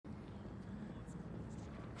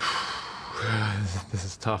This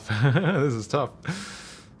is tough. This is tough.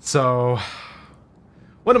 So,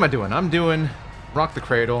 what am I doing? I'm doing Rock the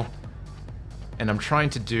Cradle, and I'm trying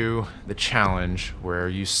to do the challenge where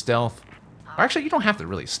you stealth. Or actually, you don't have to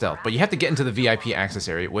really stealth, but you have to get into the VIP access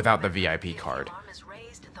area without the VIP card.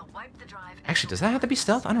 Actually, does that have to be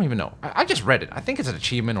stealth? I don't even know. I just read it. I think it's an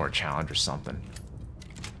achievement or a challenge or something.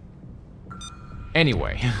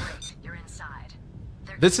 Anyway,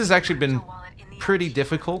 this has actually been pretty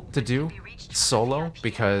difficult to do solo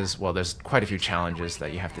because, well, there's quite a few challenges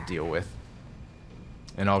that you have to deal with.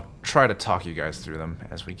 And I'll try to talk you guys through them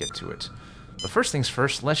as we get to it. But first things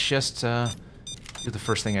first, let's just do the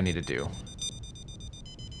first thing I need to do.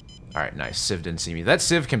 Alright, nice. Civ didn't see me. That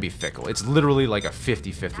Civ can be fickle. It's literally like a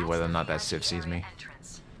 50-50 whether or not that Civ sees me.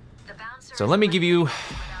 So let me give you...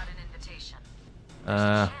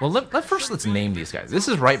 well, let's name these guys. This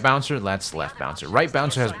is right bouncer, that's left bouncer. Right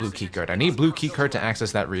bouncer has blue keycard. I need blue keycard to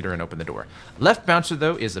access that reader and open the door. Left bouncer,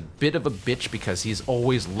 though, is a bit of a bitch because he's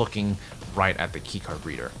always looking right at the keycard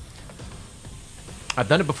reader. I've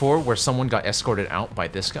done it before where someone got escorted out by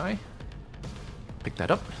this guy. Pick that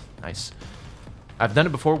up. Nice. I've done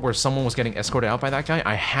it before where someone was getting escorted out by that guy.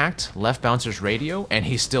 I hacked left bouncer's radio, and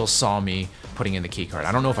he still saw me putting in the keycard.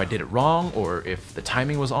 I don't know if I did it wrong or if the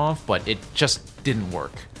timing was off, but it just didn't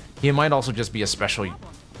work. He might also just be a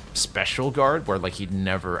special guard where like he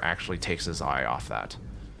never actually takes his eye off that.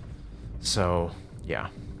 So yeah,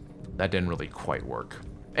 that didn't really quite work.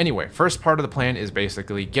 Anyway, first part of the plan is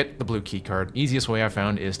basically get the blue keycard. Easiest way I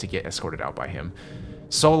found is to get escorted out by him.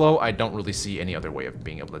 Solo, I don't really see any other way of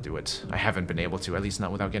being able to do it. I haven't been able to, at least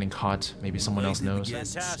not without getting caught. Maybe someone else knows.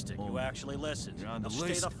 Fantastic. You actually listened. Now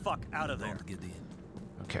stay the fuck out of there.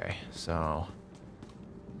 Okay, so...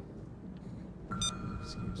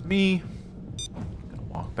 excuse me. Gonna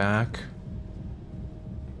walk back.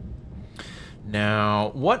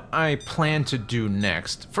 Now, what I plan to do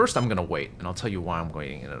next... First, I'm gonna wait, and I'll tell you why I'm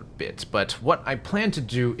waiting in a bit. But what I plan to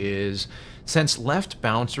do is... Since left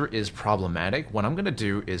bouncer is problematic, what I'm going to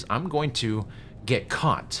do is I'm going to get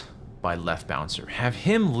caught by left bouncer, have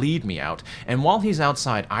him lead me out, and while he's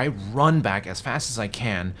outside, I run back as fast as I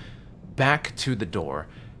can back to the door,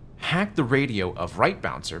 hack the radio of right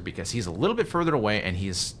bouncer because he's a little bit further away and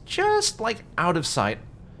he's just like out of sight,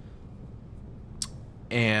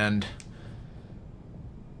 and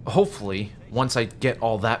hopefully once I get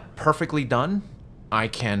all that perfectly done, I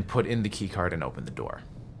can put in the keycard and open the door.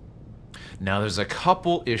 Now, there's a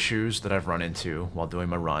couple issues that I've run into while doing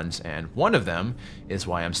my runs, and one of them is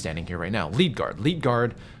why I'm standing here right now. Lead guard. Lead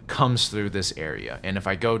guard comes through this area, and if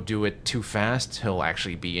I go do it too fast, he'll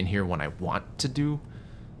actually be in here when I want to do,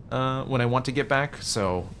 when I want to get back,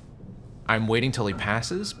 so I'm waiting till he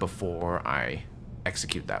passes before I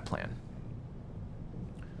execute that plan.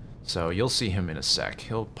 So you'll see him in a sec.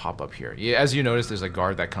 He'll pop up here. Yeah, as you notice, there's a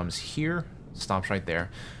guard that comes here, stops right there.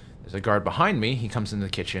 There's a guard behind me. He comes into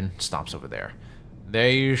the kitchen, stops over there.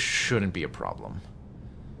 They shouldn't be a problem.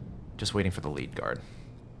 Just waiting for the lead guard.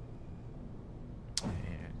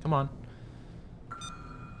 And come on.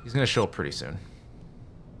 He's going to show up pretty soon.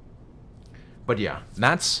 But yeah,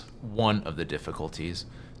 that's one of the difficulties.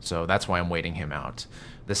 So that's why I'm waiting him out.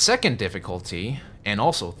 The second difficulty, and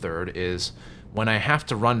also third, is when I have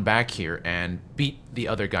to run back here and beat the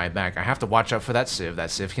other guy back. I have to watch out for that Civ.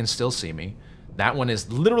 That Civ can still see me. That one is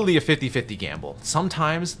literally a 50-50 gamble.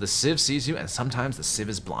 Sometimes the Civ sees you, and sometimes the Civ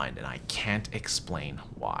is blind, and I can't explain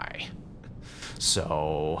why.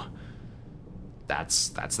 So that's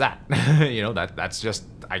that. You know, that's just,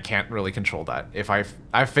 I can't really control that. If I've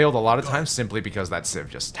failed a lot of times simply because that Civ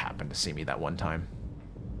just happened to see me that one time.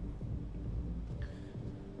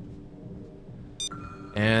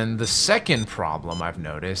 And the second problem I've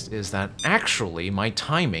noticed is that actually my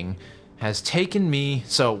timing has taken me...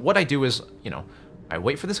 So what I do is, you know, I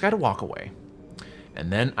wait for this guy to walk away,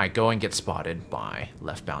 and then I go and get spotted by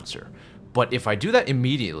left bouncer. But if I do that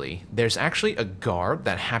immediately, there's actually a guard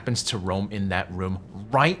that happens to roam in that room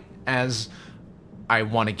right as I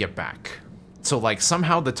want to get back. So, like,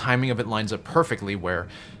 somehow the timing of it lines up perfectly where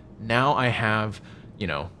now I have, you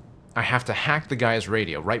know, I have to hack the guy's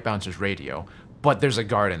radio, right bouncer's radio, but there's a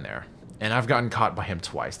guard in there. And I've gotten caught by him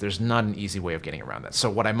twice. There's not an easy way of getting around that. So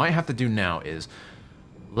what I might have to do now is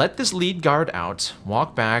let this lead guard out,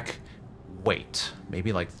 walk back, wait.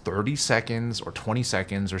 Maybe like 30 seconds or 20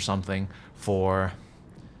 seconds or something before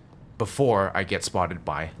I get spotted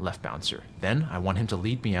by left bouncer. Then I want him to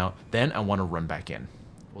lead me out. Then I want to run back in.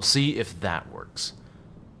 We'll see if that works.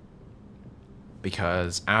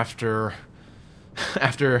 Because after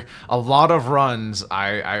a lot of runs,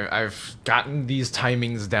 I've gotten these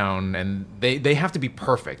timings down, and they have to be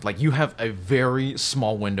perfect. Like, you have a very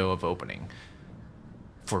small window of opening.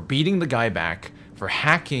 for beating the guy back, for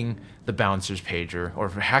hacking the bouncer's pager, or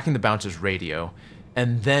for hacking the bouncer's radio,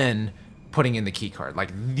 and then putting in the key card.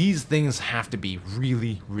 Like, these things have to be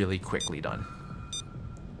really, really quickly done.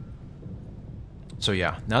 So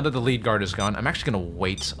yeah, now that the lead guard is gone, I'm actually going to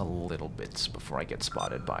wait a little bit before I get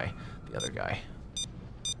spotted by the other guy.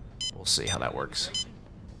 We'll see how that works.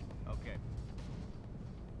 Okay.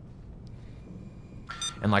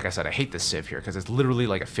 And like I said, I hate this sieve here because it's literally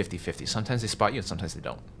like a 50-50. Sometimes they spot you and sometimes they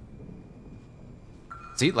don't.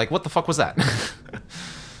 See? Like, what the fuck was that?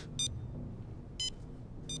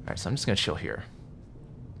 Alright, so I'm just going to chill here.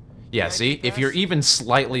 Yeah, see? If you're even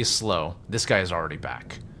slightly slow, this guy is already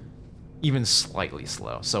back. Even slightly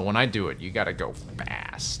slow. So when I do it, you gotta go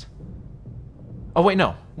fast. Oh wait,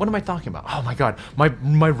 no. What am I talking about? Oh my god,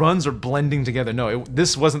 my runs are blending together. No,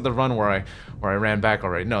 this wasn't the run where I ran back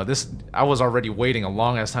already. No, I was already waiting a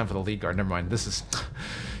long ass time for the lead guard. Never mind. This is,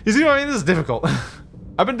 you see what I mean? This is difficult.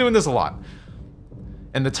 I've been doing this a lot,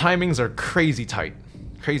 and the timings are crazy tight,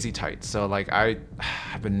 crazy tight. So like I've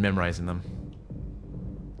been memorizing them.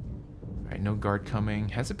 All right, no guard coming.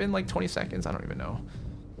 Has it been like 20 seconds? I don't even know.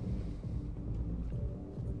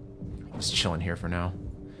 Just chilling here for now.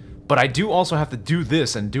 But I do also have to do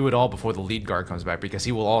this and do it all before the lead guard comes back, because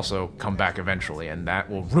he will also come back eventually, and that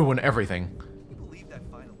will ruin everything.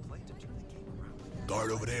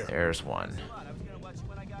 Guard over there. There's one.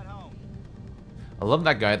 I love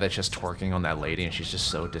that guy that's just twerking on that lady and she's just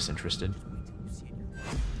so disinterested.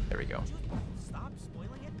 There we go.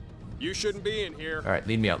 You shouldn't be in here. Alright,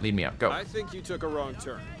 lead me out, go. I think you took a wrong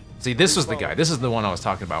turn. See, this was the guy. This is the one I was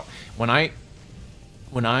talking about. When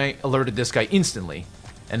I alerted this guy instantly,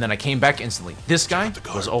 and then I came back instantly, this guy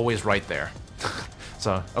was always right there.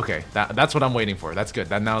 So, okay, that's what I'm waiting for. That's good.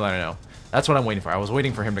 Now that I know. That's what I'm waiting for. I was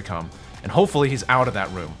waiting for him to come. And hopefully he's out of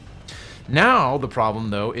that room. Now, the problem,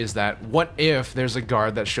 though, is that what if there's a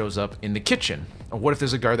guard that shows up in the kitchen? Or what if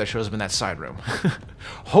there's a guard that shows up in that side room?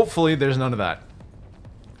 Hopefully there's none of that.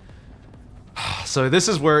 So this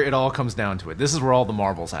is where it all comes down to it. This is where all the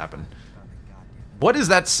marbles happen. What is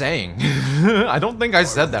that saying? I don't think I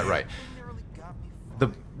said that right.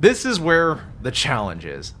 This is where the challenge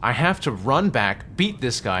is. I have to run back, beat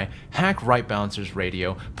this guy, hack right bouncer's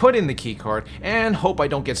radio, put in the key card, and hope I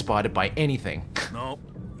don't get spotted by anything. Nope,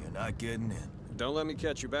 you're not getting in. Don't let me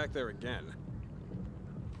catch you back there again.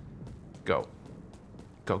 Go.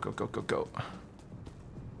 Go, go, go, go, go.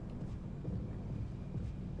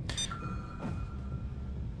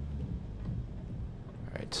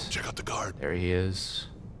 Alright. Check out the guard. There he is.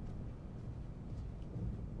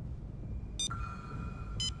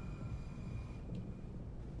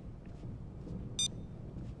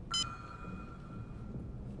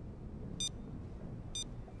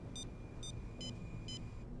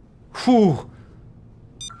 Whew.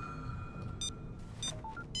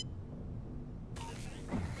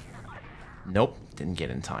 Nope, didn't get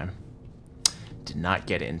in time. Did not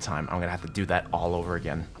get it in time. I'm gonna have to do that all over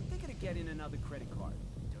again. I'm thinking of getting another credit card.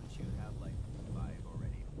 Don't you have like 5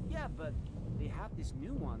 already? Yeah, but they have this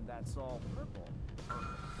new one that's all purple.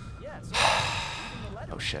 Yeah, it's all even the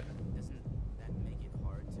letter. Oh shit. Doesn't that make it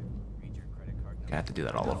hard to read your credit card number? Gonna have to do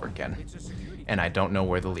that all over again. It's a security And I don't know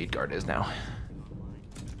where the lead guard is now.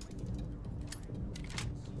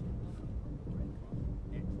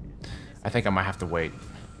 I think I might have to wait.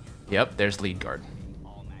 Yep, there's lead guard.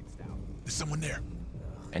 all maxed out. There's someone there.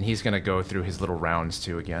 And he's gonna go through his little rounds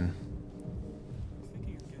too again.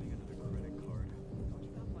 Thinking of getting another credit card. Don't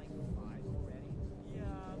you have like 5 already? Yeah,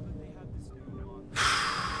 but they have this new one.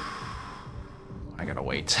 I gotta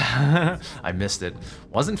wait. I missed it.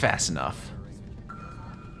 Wasn't fast enough.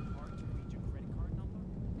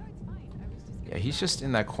 Yeah, he's just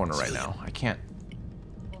in that corner right now. I can't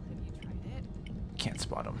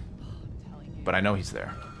spot him. But I know he's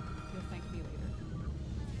there.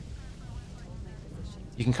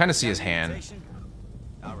 You can kind of see his hand.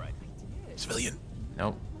 All right. Civilian.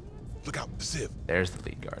 Nope. Look out, the sieve. There's the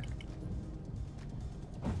lead guard.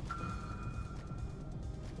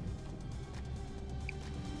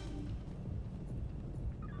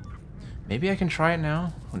 Maybe I can try it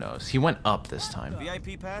now? Who knows? He went up this time.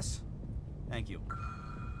 VIP pass? Thank you.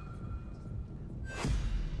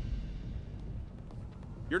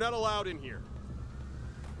 You're not allowed in here.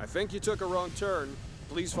 I think you took a wrong turn.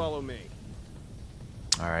 Please follow me.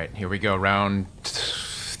 Alright, here we go. Round...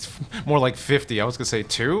 more like 50. I was gonna say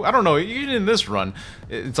 2? I don't know. Even in this run,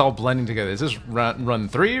 it's all blending together. Is this run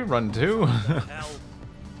 3? Run 2?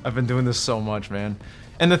 I've been doing this so much, man.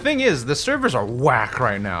 And the thing is, the servers are whack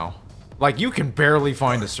right now. Like, you can barely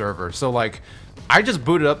find a server. So, like, I just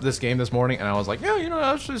booted up this game this morning, and I was like, yeah, you know,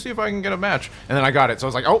 let's just see if I can get a match. And then I got it, so I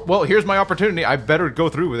was like, oh, well, here's my opportunity. I better go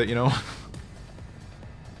through with it, you know?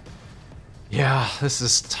 Yeah, this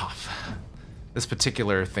is tough. This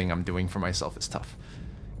particular thing I'm doing for myself is tough.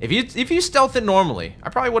 If you stealth it normally, I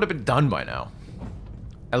probably would have been done by now.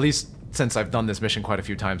 At least since I've done this mission quite a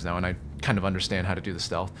few times now, and I kind of understand how to do the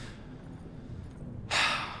stealth.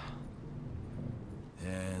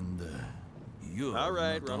 And you. All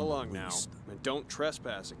right, run along now, and don't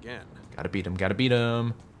trespass again. Gotta beat him, gotta beat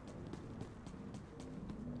him.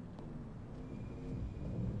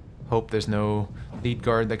 Hope there's no lead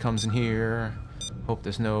guard that comes in here. Hope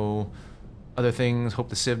there's no other things. Hope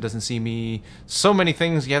the Civ doesn't see me. So many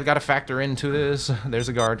things you have got to factor into this. There's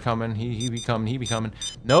a guard coming. He be coming.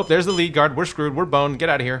 Nope, there's the lead guard. We're screwed. We're boned. Get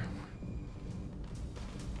out of here.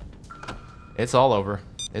 It's all over.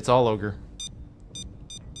 It's all ogre.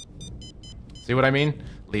 See what I mean?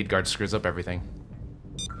 Lead guard screws up everything.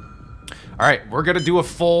 Alright, we're gonna do a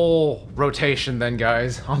full rotation then,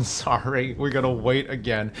 guys. I'm sorry. We're gonna wait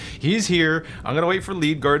again. He's here. I'm gonna wait for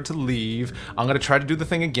lead guard to leave. I'm gonna try to do the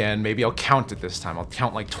thing again. Maybe I'll count it this time. I'll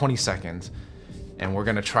count like 20 seconds. And we're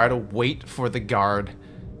gonna try to wait for the guard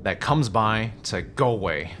that comes by to go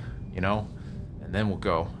away. You know? And then we'll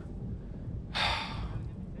go.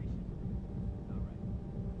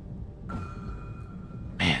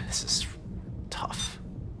 Man, this is tough.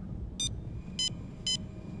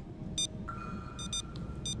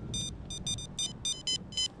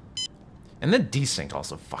 And then desync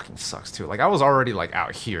also fucking sucks too. Like I was already like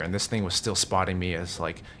out here and this thing was still spotting me as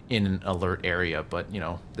like in an alert area, but you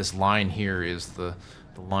know, this line here is the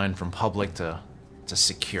line from public to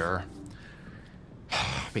secure.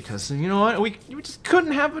 Because you know what? We just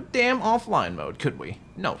couldn't have a damn offline mode, could we?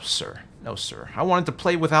 No, sir. No, sir. I wanted to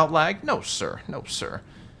play without lag. No, sir. No, sir.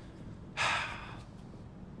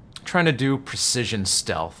 Trying to do precision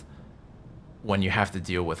stealth when you have to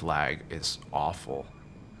deal with lag is awful.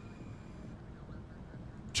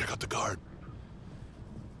 Check out the guard.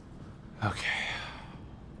 Okay.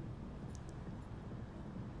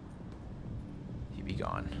 He be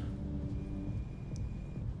gone.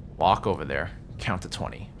 Walk over there. Count to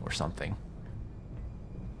 20 or something.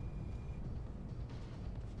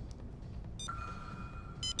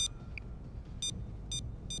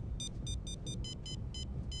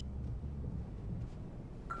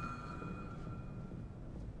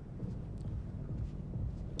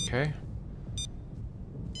 Okay.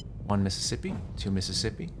 1 Mississippi, 2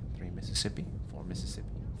 Mississippi, 3 Mississippi, 4 Mississippi,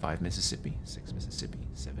 5 Mississippi, 6 Mississippi,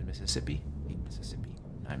 7 Mississippi, 8 Mississippi,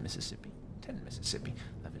 9 Mississippi, 10 Mississippi,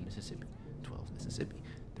 11 Mississippi, 12 Mississippi,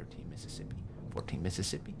 13 Mississippi, 14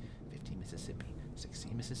 Mississippi, 15 Mississippi,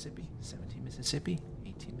 16 Mississippi, 17 Mississippi,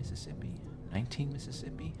 18 Mississippi, 19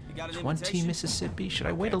 Mississippi, 20 Mississippi. Should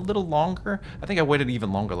I wait a little longer? I think I waited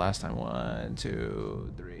even longer last time. 1,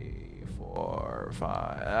 2, 3, 4,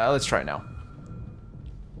 5. Let's try it now.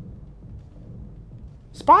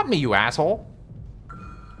 Spot me, you asshole!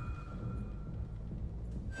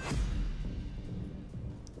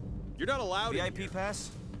 You're not allowed in here. VIP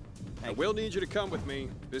pass? I will need you to come with me.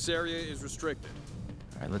 This area is restricted.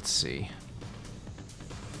 Alright, let's see.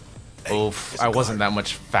 Oof, I wasn't that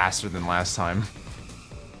much faster than last time.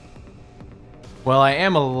 Well, I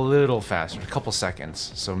am a little faster, a couple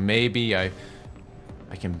seconds. So maybe I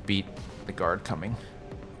can beat the guard coming.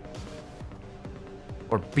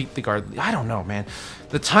 Or beat the guard. I don't know, man.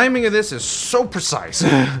 The timing of this is so precise.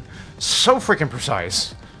 So freaking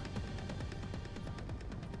precise.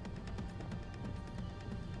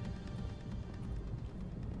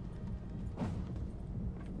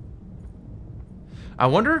 I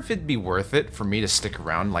wonder if it'd be worth it for me to stick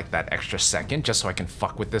around like that extra second just so I can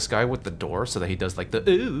fuck with this guy with the door so that he does like the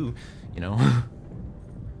ooh, you know?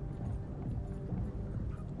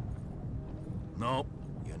 Nope,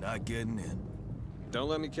 you're not getting in. Don't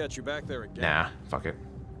let me catch you back there again. Nah, fuck it.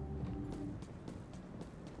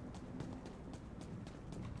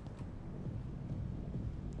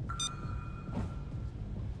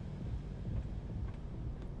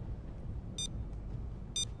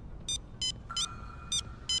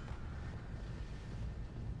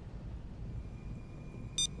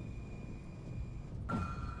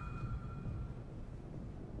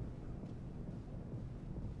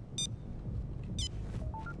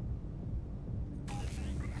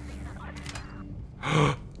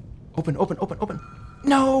 Open, open, open, open.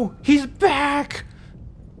 No! He's back!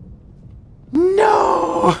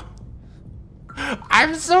 No!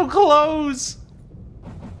 I'm so close!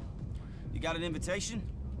 You got an invitation?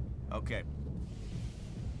 Okay.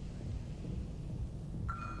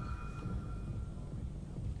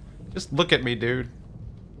 Just look at me, dude.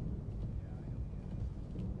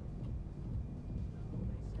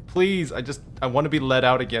 Please, I want to be let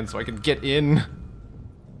out again so I can get in.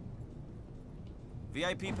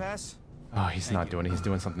 VIP pass? Oh, he's not doing it. He's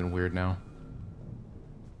doing something weird now.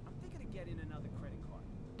 I'm thinking of getting another credit card.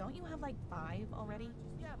 Don't you have like 5 already?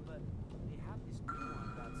 Yeah, but they have this new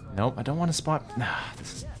one that's all... Nope, I don't want to spot. Nah,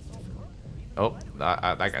 this is. Oh,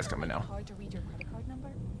 that guy's coming now. Hard to read your credit card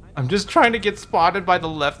number? I'm just trying to get spotted by the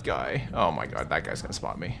left guy. Oh my god, that guy's gonna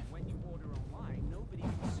spot me. When you order online, nobody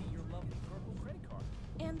can see your lovely purple credit card.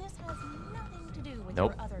 And this has nothing to do with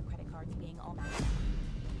Nope. your other credit cards being all maxed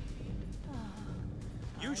out.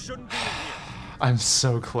 You shouldn't be in here. I'm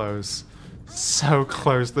so close. So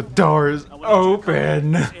close. The door is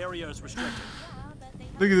open. This area is restricted. Yeah, but they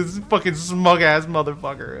have Look at this fucking smug ass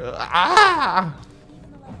motherfucker. Ah!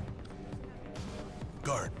 even the lower.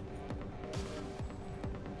 Guard.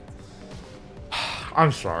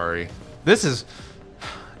 I'm sorry. This is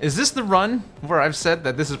this the run where I've said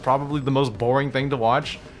that this is probably the most boring thing to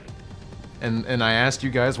watch? And I asked you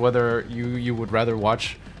guys whether you would rather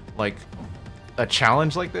watch like a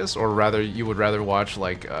challenge like this, or rather you would rather watch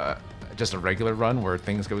like just a regular run where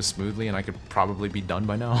things go smoothly and I could probably be done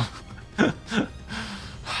by now.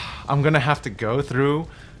 I'm gonna have to go through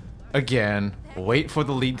again, wait for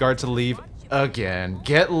the lead guard to leave again,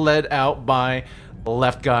 get led out by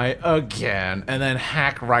left guy again, and then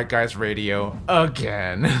hack right guy's radio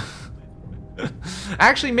again.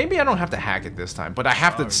 Actually, maybe I don't have to hack it this time, but I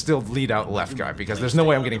have to still lead out left guy because there's no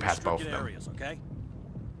way I'm getting past both of them. Areas, okay?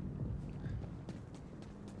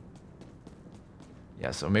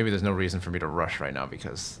 Yeah, so maybe there's no reason for me to rush right now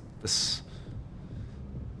because this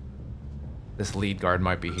lead guard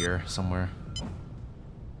might be here somewhere.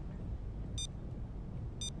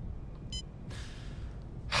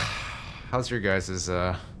 How's your guys'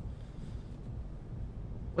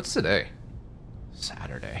 what's today?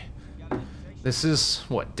 Saturday. This is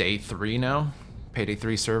what, day 3 now? Payday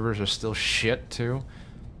 3 servers are still shit too.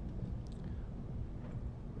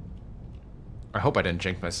 I hope I didn't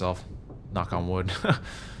jinx myself. Knock on wood.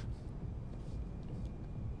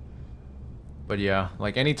 But yeah,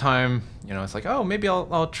 like anytime, you know, it's like, oh, maybe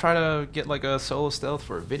I'll try to get like a solo stealth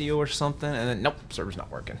for a video or something, and then nope, server's not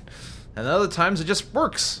working. And other times it just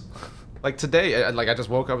works. Like today, I just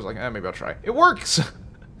woke up, I was like, maybe I'll try. It works!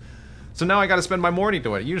 So now I gotta spend my morning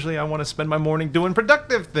doing it. Usually I want to spend my morning doing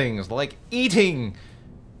productive things, like eating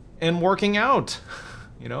and working out.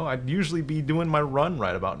 You know, I'd usually be doing my run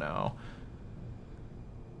right about now.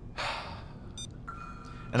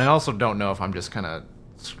 And I also don't know if I'm just kind of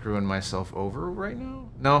screwing myself over right now.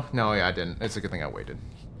 No, yeah, I didn't. It's a good thing I waited.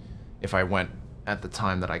 If I went at the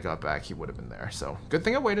time that I got back, he would have been there. So, good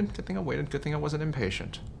thing I waited, good thing I waited, good thing I wasn't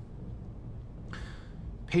impatient.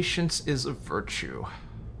 Patience is a virtue.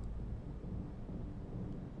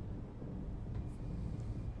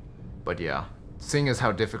 But yeah, seeing as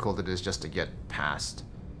how difficult it is just to get past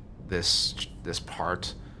this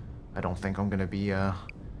part, I don't think I'm gonna be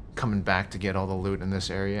coming back to get all the loot in this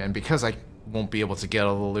area. And because I won't be able to get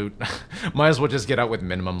all the loot, might as well just get out with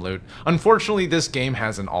minimum loot. Unfortunately, this game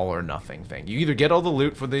has an all or nothing thing. You either get all the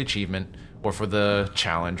loot for the achievement, or for the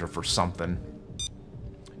challenge, or for something.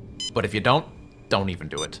 But if you don't even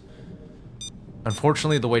do it.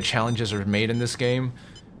 Unfortunately, the way challenges are made in this game,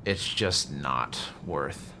 it's just not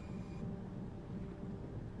worth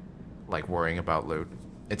like worrying about loot.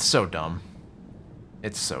 It's so dumb.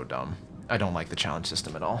 It's so dumb. I don't like the challenge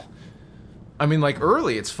system at all. I mean, like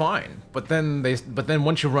early it's fine, but then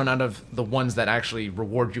once you run out of the ones that actually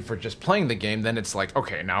reward you for just playing the game, then it's like,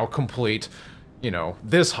 okay, now complete, you know,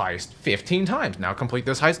 this heist 15 times. Now complete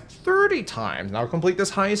this heist 30 times. Now complete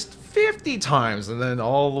this heist 50 times, and then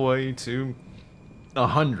all the way to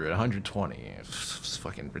 100, 120. It's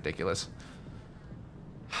fucking ridiculous.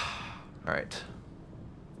 All right.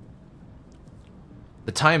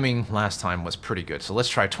 The timing last time was pretty good, so let's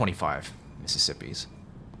try 25 Mississippis.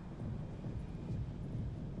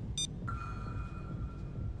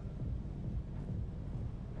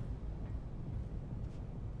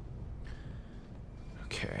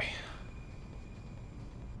 Okay.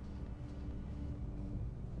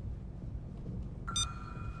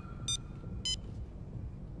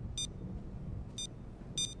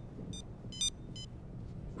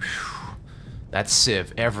 Whew. That's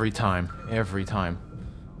Civ every time, every time.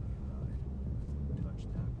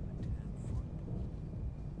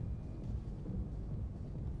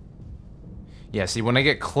 Yeah, see, when I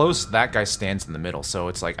get close, that guy stands in the middle, so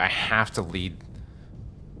it's like I have to lead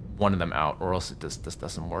one of them out, or else this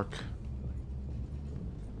doesn't work.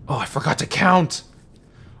 Oh, I forgot to count!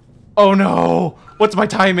 Oh no! What's my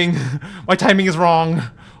timing? My timing is wrong!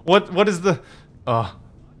 What is the...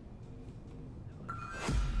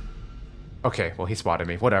 Okay, well, he spotted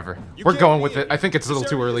me. Whatever. You We're can't going be with in it. I think it's a here. little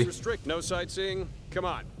too This area early. is restrict. No sightseeing. Come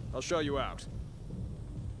on, I'll show you out.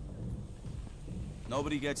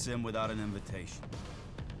 Nobody gets in without an invitation.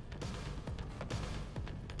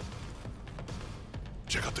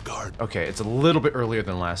 Check out the guard. Okay, it's a little bit earlier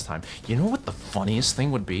than last time. You know what the funniest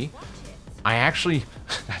thing would be? I actually...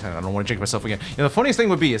 I don't want to jinx myself again. You know, the funniest thing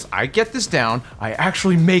would be is I get this down, I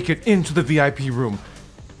actually make it into the VIP room,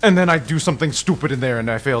 and then I do something stupid in there and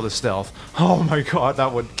I fail to stealth. Oh my god,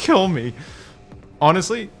 that would kill me.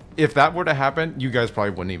 Honestly, if that were to happen, you guys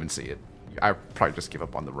probably wouldn't even see it. I'd probably just give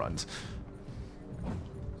up on the runs.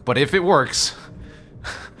 But if it works...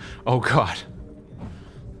 Oh god.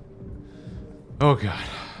 Oh god.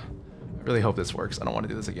 I really hope this works. I don't want to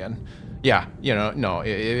do this again. Yeah, you know, no,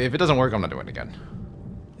 if it doesn't work, I'm not doing it again.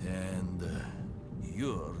 And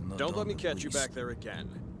you're not Don't let on me the catch you list. back there again.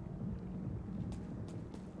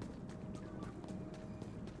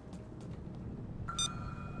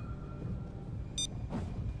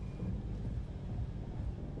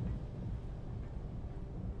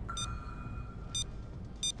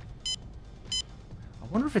 I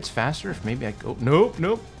wonder if it's faster if maybe I go... Nope,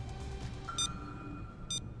 nope.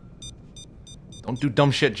 Don't do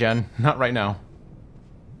dumb shit, Jen. Not right now.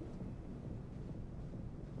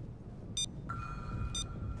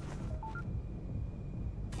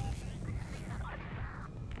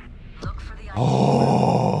 Look for the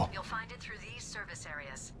Oh. You'll find it through these service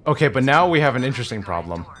areas. Okay, but now we have an interesting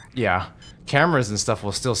problem. Yeah, cameras and stuff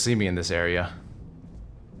will still see me in this area.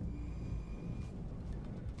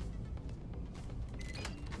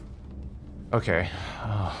 Okay.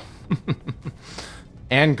 Oh.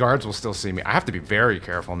 And guards will still see me. I have to be very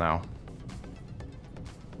careful now.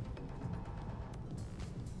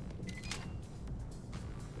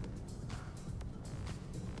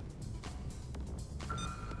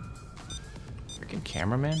 Freaking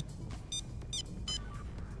cameraman?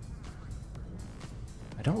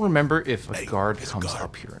 I don't remember if a guard there's a comes guard.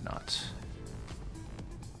 up here or not.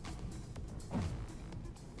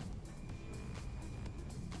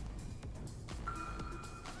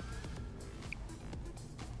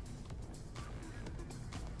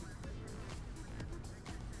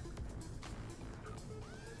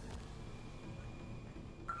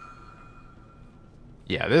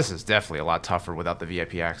 Yeah, this is definitely a lot tougher without the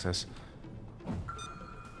VIP access.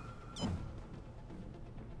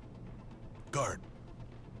 Guard.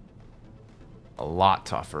 A lot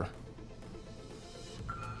tougher.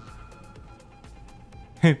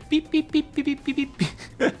 Beep, beep, beep, beep, beep, beep,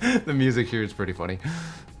 beep. The music here is pretty funny.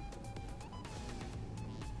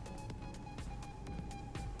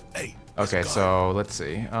 Hey. there's a Okay, guard. so let's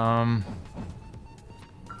see.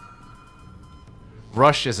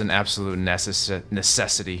 Rush is an absolute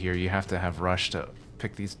necessity here. You have to have rush to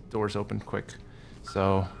pick these doors open quick.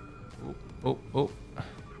 So, oh.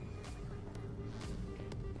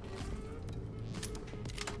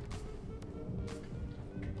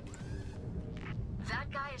 That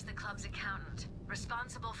guy is the club's accountant,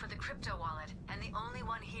 responsible for the crypto wallet, and the only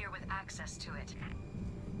one here with access to it.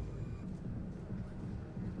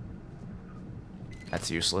 That's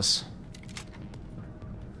useless.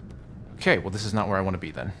 Okay, well this is not where I want to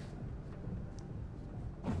be then.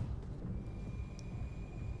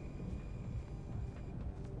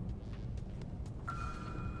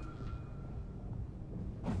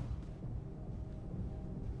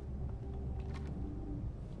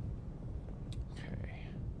 Okay.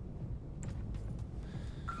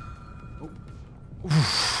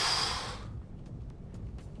 Oh.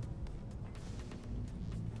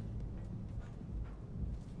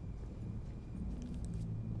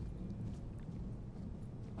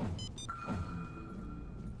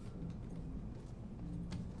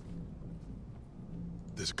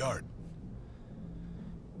 There's a guard.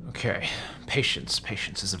 Okay, patience.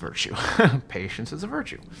 Patience is a virtue. Patience is a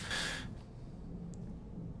virtue.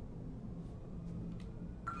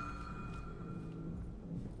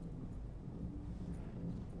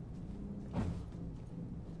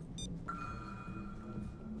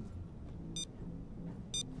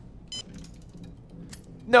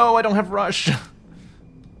 No, I don't have rush.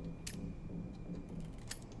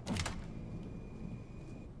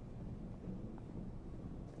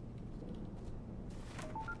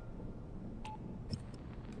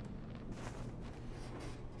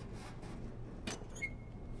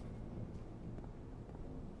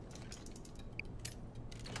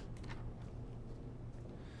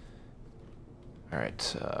 All right,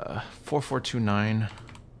 4429.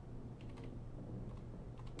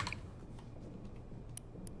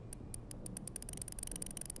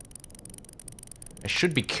 I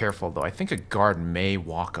should be careful though. I think a guard may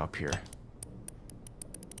walk up here.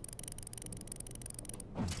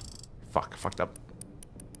 Fuck, fucked up.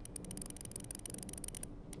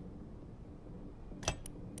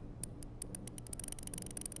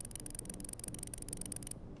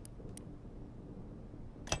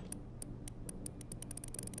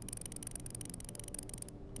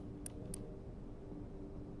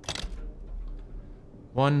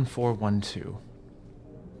 One, 4, 1, 2.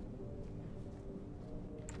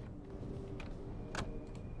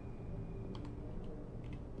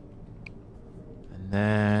 And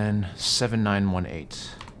then 7, 9, 1, 8.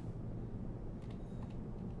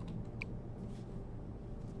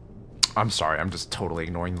 I'm sorry, I'm just totally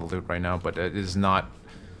ignoring the loot right now, but it is not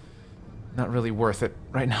really worth it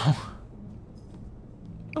right now.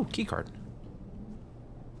 Oh, keycard.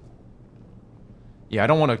 Yeah, I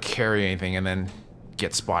don't want to carry anything and then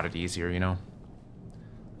get spotted easier, you know?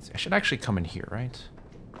 See, I should actually come in here, right?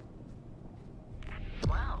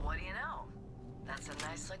 Well, what do you know? That's a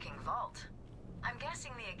nice-looking vault. I'm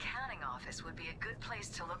guessing the accounting office would be a good place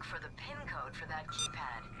to look for the PIN code for that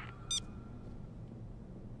keypad.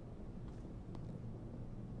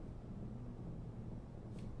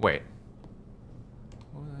 Wait.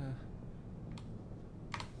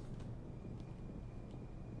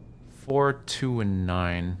 4, 2, and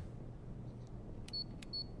 9.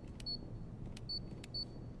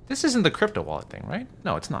 This isn't the crypto wallet thing, right?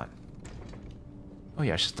 No, it's not. Oh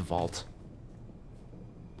yeah, it's just the vault.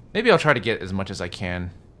 Maybe I'll try to get as much as I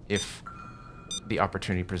can if the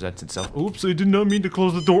opportunity presents itself. Oops, I did not mean to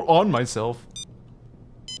close the door on myself.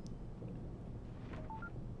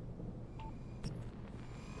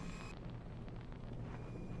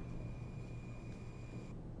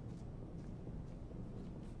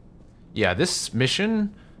 Yeah, this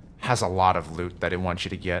mission has a lot of loot that it wants you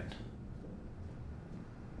to get.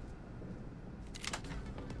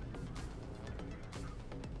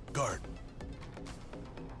 Guard.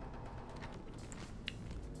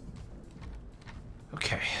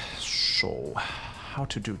 Okay, so how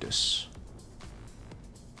to do this?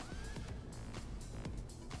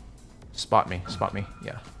 Spot me,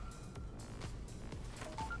 yeah.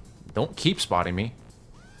 Don't keep spotting me.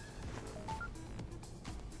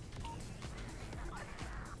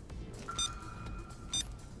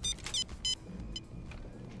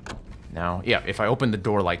 Now, yeah, if I open the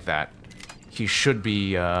door like that, he should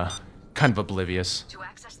be kind of oblivious. To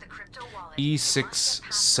access the crypto wallet,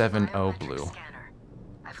 E670 blue. scanner.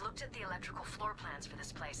 I've looked at the electrical floor plans for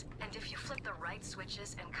this place, and if you flip the right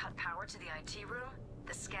switches and cut power to the IT room,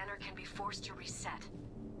 the scanner can be forced to reset.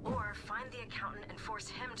 Or find the accountant and force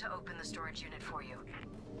him to open the storage unit for you.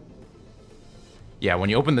 Yeah, when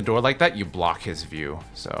you open the door like that, you block his view,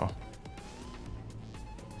 so...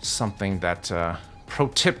 Something that, pro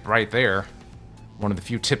tip right there. One of the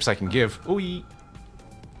few tips I can give. Ooh.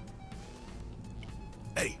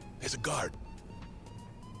 Hey, there's a guard.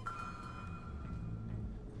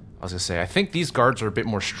 I was gonna say, I think these guards are a bit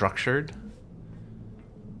more structured.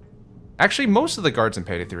 Actually, most of the guards in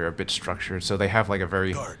Payday 3 are a bit structured, so they have like a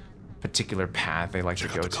very particular path they like to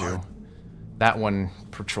go to. That one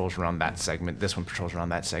patrols around that segment, this one patrols around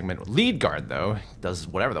that segment. Lead guard, though, does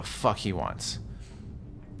whatever the fuck he wants.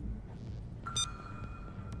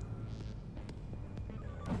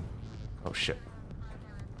 Oh, shit.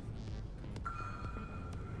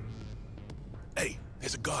 Hey,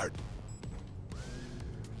 there's a guard.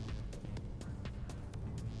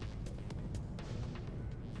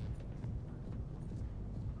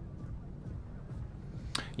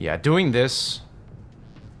 Yeah, doing this...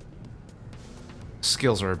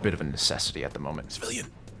 Skills are a bit of a necessity at the moment. Civilian.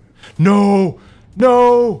 No!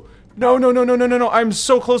 No! No, no, no, no, no, no, no! I'm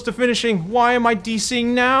so close to finishing! Why am I DCing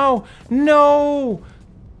now? No!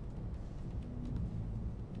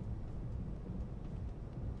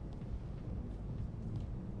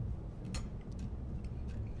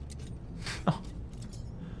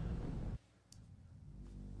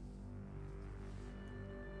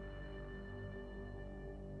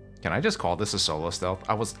 Can I just call this a solo stealth?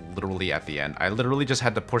 I was literally at the end. I literally just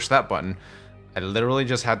had to push that button. I literally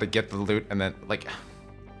just had to get the loot and then, like...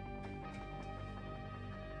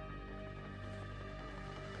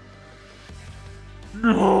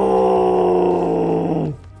 No!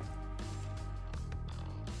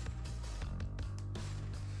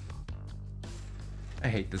 I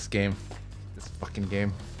hate this game. This fucking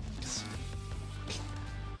game.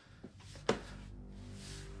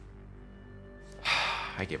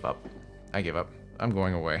 I give up. I give up. I'm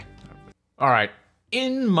going away. Alright.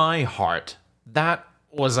 In my heart, that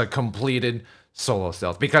was a completed solo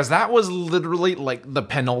stealth. Because that was literally like the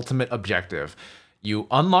penultimate objective. You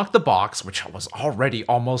unlock the box, which was already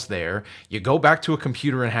almost there. You go back to a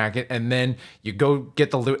computer and hack it. And then you go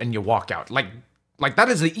get the loot and you walk out. Like Like, that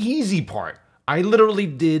is the easy part. I literally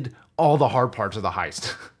did all the hard parts of the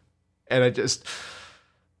heist. And I just...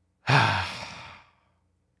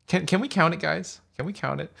 Can we count it, guys? Can we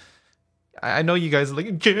count it? I know you guys are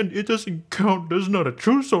like, Jen, it doesn't count. There's not a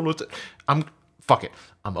true solo. Fuck it.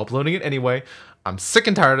 I'm uploading it anyway. I'm sick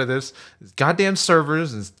and tired of this. This goddamn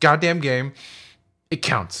servers, this goddamn game. It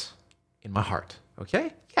counts in my heart.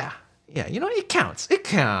 Okay? Yeah. Yeah, you know, it counts. It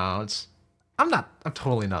counts. I'm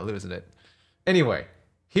totally not losing it. Anyway,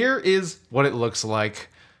 here is what it looks like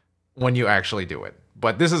when you actually do it.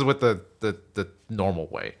 But this is with the normal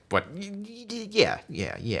way. But yeah.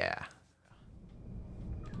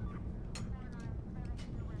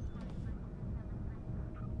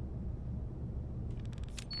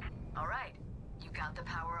 All right, you got the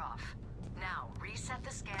power off. Now, reset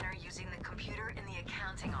the scanner using the computer in the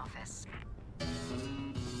accounting office.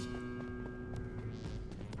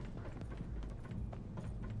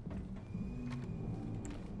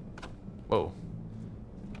 Whoa.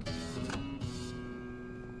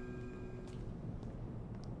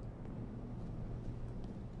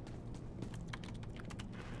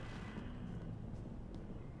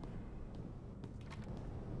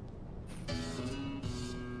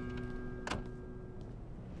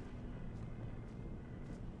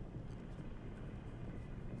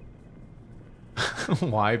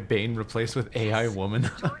 Why Bane replaced with AI woman?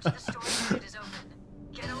 George, the storage unit is open.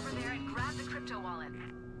 Get over there and grab the crypto wallet.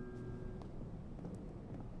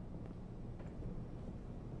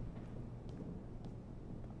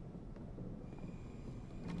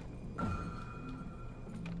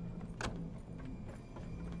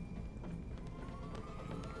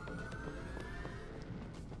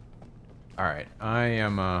 Alright, I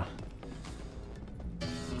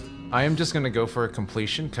am just gonna go for a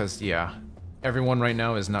completion, because, yeah, everyone right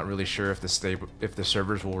now is not really sure if the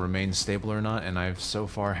servers will remain stable or not, and I've so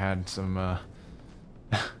far had some, I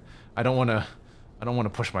don't wanna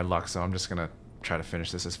push my luck, so I'm just gonna try to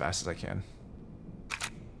finish this as fast as I can.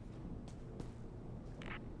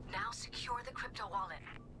 Now secure the crypto wallet.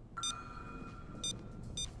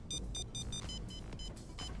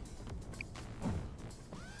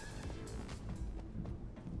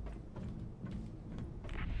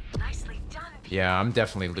 Nicely done, Pete. Yeah, I'm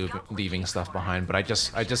definitely leaving stuff behind, but I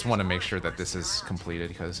just want to make sure that this is completed,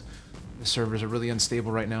 because the servers are really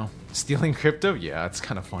unstable right now. Stealing crypto? Yeah, it's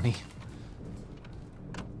kind of funny.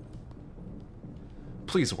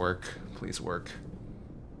 Please work. Please work.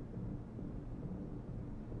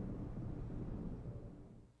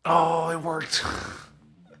 Oh, it worked.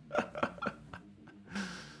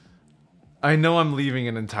 I know I'm leaving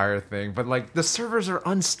an entire thing, but like the servers are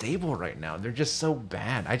unstable right now. They're just so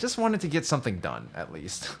bad. I just wanted to get something done, at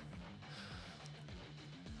least.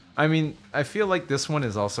 I mean, I feel like this one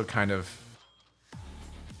is also kind of...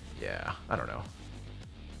 Yeah, I don't know.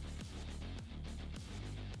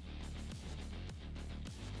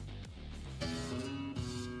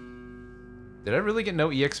 Did I really get no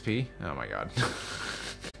EXP? Oh my god.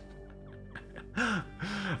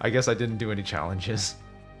 I guess I didn't do any challenges.